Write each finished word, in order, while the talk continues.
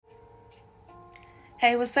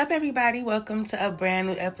Hey, what's up, everybody? Welcome to a brand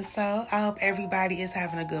new episode. I hope everybody is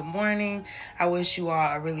having a good morning. I wish you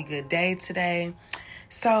all a really good day today.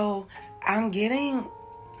 So, I'm getting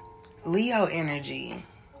Leo energy,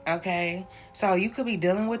 okay? So, you could be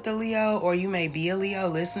dealing with the Leo, or you may be a Leo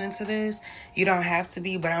listening to this. You don't have to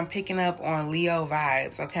be, but I'm picking up on Leo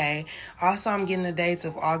vibes, okay? Also, I'm getting the dates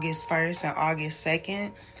of August 1st and August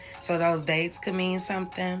 2nd. So, those dates could mean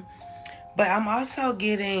something. But I'm also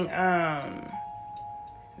getting,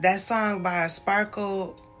 that song by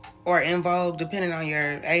Sparkle or In Vogue, depending on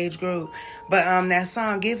your age group. But that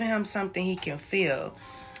song, giving him something he can feel.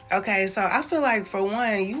 Okay, so I feel like, for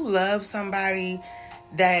one, you love somebody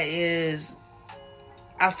that is,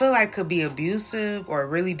 I feel like, could be abusive or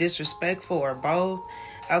really disrespectful or both.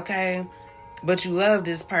 Okay, but you love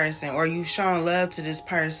this person, or you've shown love to this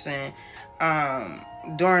person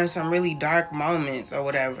during some really dark moments or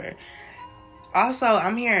whatever. Also,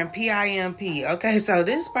 I'm hearing PIMP. Okay, so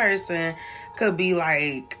this person could be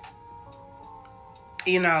like,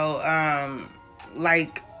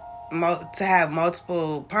 like to have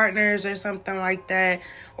multiple partners or something like that,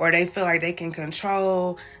 or they feel like they can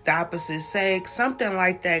control the opposite sex. Something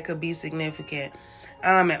like that could be significant.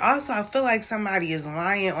 And also, I feel like somebody is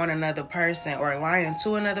lying on another person or lying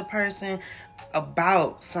to another person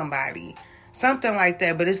about somebody. Something like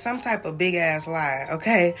that, but it's some type of big ass lie,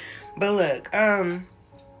 okay? But look, I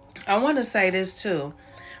want to say this too.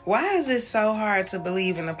 Why is it so hard to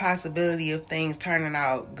believe in the possibility of things turning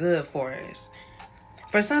out good for us?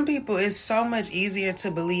 For some people, it's so much easier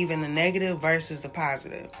to believe in the negative versus the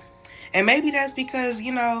positive. And maybe that's because,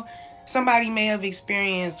 somebody may have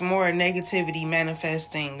experienced more negativity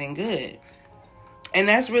manifesting than good. And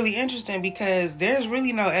that's really interesting because there's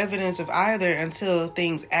really no evidence of either until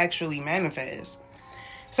things actually manifest.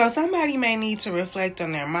 So somebody may need to reflect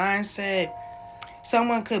on their mindset.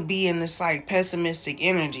 Someone could be in this pessimistic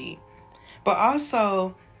energy. But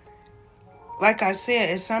also, like I said,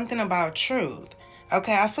 it's something about truth.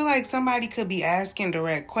 Okay, I feel like somebody could be asking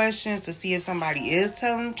direct questions to see if somebody is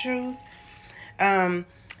telling the truth.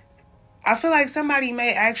 I feel like somebody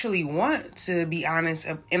may actually want to be honest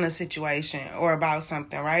in a situation or about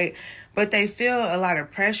something, right? But they feel a lot of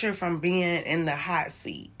pressure from being in the hot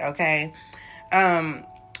seat, okay?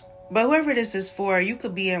 But whoever this is for, you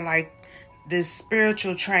could be in this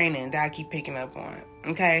spiritual training that I keep picking up on,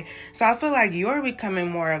 okay? So I feel like you're becoming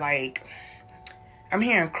more I'm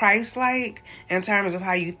hearing Christ-like in terms of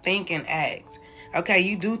how you think and act. Okay,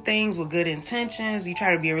 you do things with good intentions. You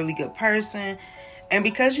try to be a really good person. And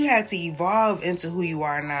because you had to evolve into who you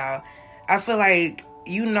are now, I feel like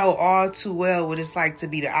you know all too well what it's like to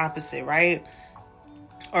be the opposite, right?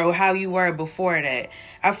 Or how you were before that.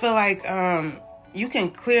 I feel like you can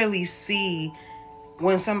clearly see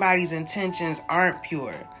when somebody's intentions aren't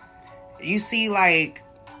pure. You see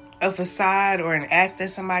a facade or an act that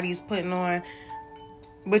somebody's putting on.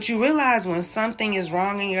 But you realize when something is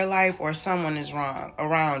wrong in your life or someone is wrong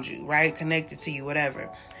around you, right? Connected to you, whatever.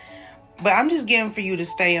 But I'm just getting for you to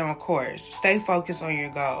stay on course. Stay focused on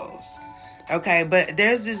your goals. Okay, but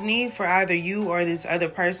there's this need for either you or this other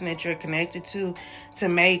person that you're connected to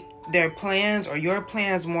make their plans or your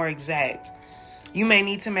plans more exact. You may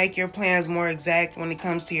need to make your plans more exact when it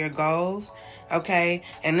comes to your goals. Okay,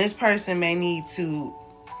 and this person may need to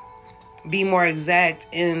be more exact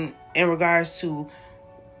in regards to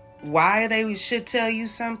why they should tell you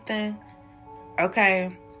something.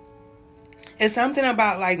 Okay. It's something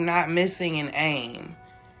about not missing an aim.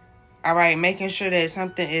 All right. Making sure that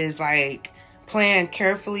something is planned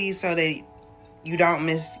carefully so that you don't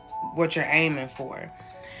miss what you're aiming for.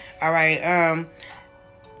 All right.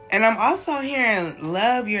 And I'm also hearing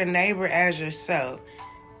love your neighbor as yourself.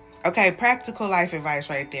 Okay. Practical life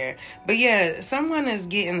advice right there. But yeah, someone is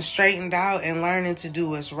getting straightened out and learning to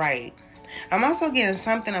do what's right. I'm also getting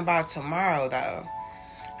something about tomorrow though.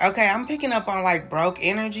 Okay, I'm picking up on broke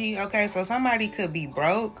energy. Okay, so somebody could be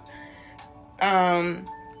broke.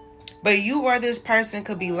 But you or this person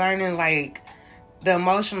could be learning the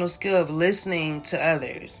emotional skill of listening to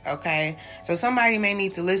others. Okay, so somebody may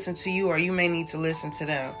need to listen to you or you may need to listen to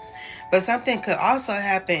them. But something could also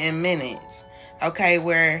happen in minutes. Okay,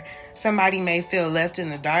 where somebody may feel left in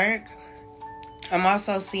the dark. I'm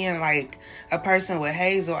also seeing a person with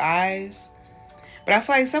hazel eyes. But I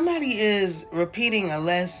feel like somebody is repeating a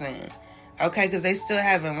lesson, okay, because they still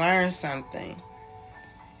haven't learned something.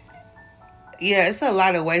 Yeah, it's a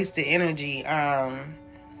lot of wasted energy.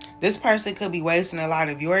 This person could be wasting a lot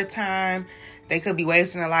of your time. They could be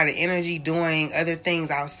wasting a lot of energy doing other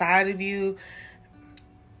things outside of you.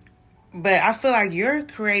 But I feel like you're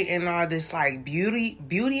creating all this beauty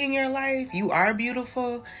in your life. You are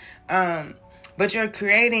beautiful. But but you're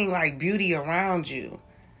creating like beauty around you.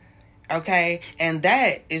 Okay? And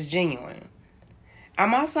that is genuine.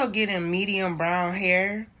 I'm also getting medium brown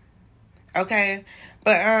hair. Okay?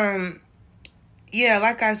 But yeah,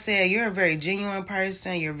 like I said, you're a very genuine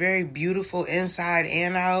person. You're very beautiful inside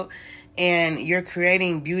and out. And you're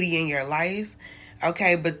creating beauty in your life.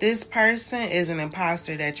 Okay, but this person is an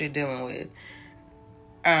imposter that you're dealing with.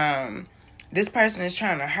 This person is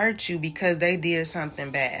trying to hurt you because they did something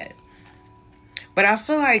bad. But I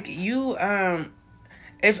feel like you,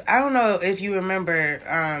 if I don't know if you remember,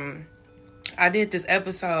 I did this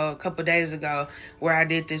episode a couple days ago where I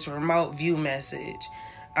did this remote view message.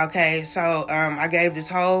 Okay, so I gave this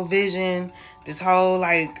whole vision, this whole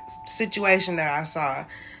like situation that I saw.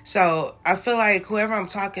 So I feel like whoever I'm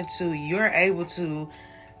talking to, you're able to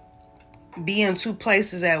be in two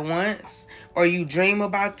places at once, or you dream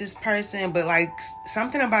about this person, but like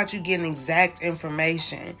something about you getting exact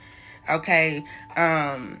information. Okay.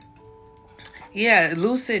 Yeah,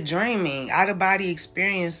 lucid dreaming, out of body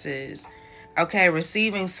experiences. Okay,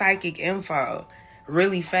 receiving psychic info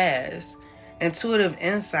really fast. Intuitive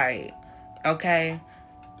insight. Okay.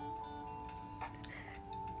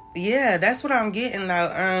 Yeah, that's what I'm getting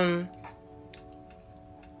though.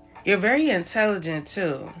 You're very intelligent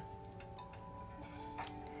too.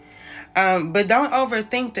 But don't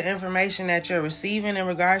overthink the information that you're receiving in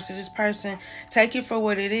regards to this person. Take it for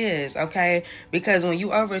what it is, okay? Because when you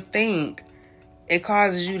overthink, it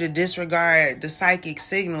causes you to disregard the psychic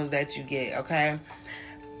signals that you get, okay?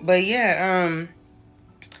 But yeah,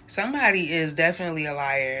 somebody is definitely a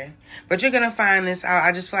liar. But you're going to find this out.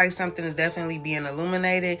 I just feel like something is definitely being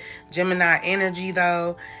illuminated. Gemini energy,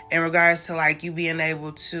 though, in regards to, like, you being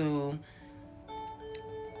able to,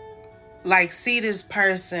 like, see this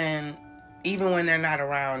person even when they're not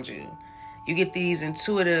around you. You get these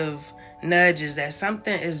intuitive nudges that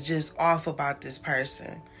something is just off about this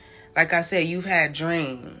person. Like I said, you've had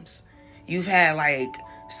dreams. You've had, like,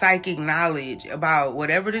 psychic knowledge about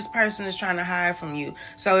whatever this person is trying to hide from you.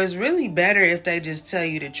 So it's really better if they just tell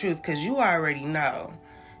you the truth, because you already know.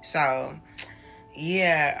 So,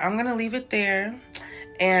 yeah, I'm going to leave it there.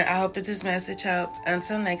 And I hope that this message helped.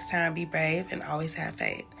 Until next time, be brave and always have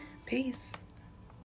faith. Peace.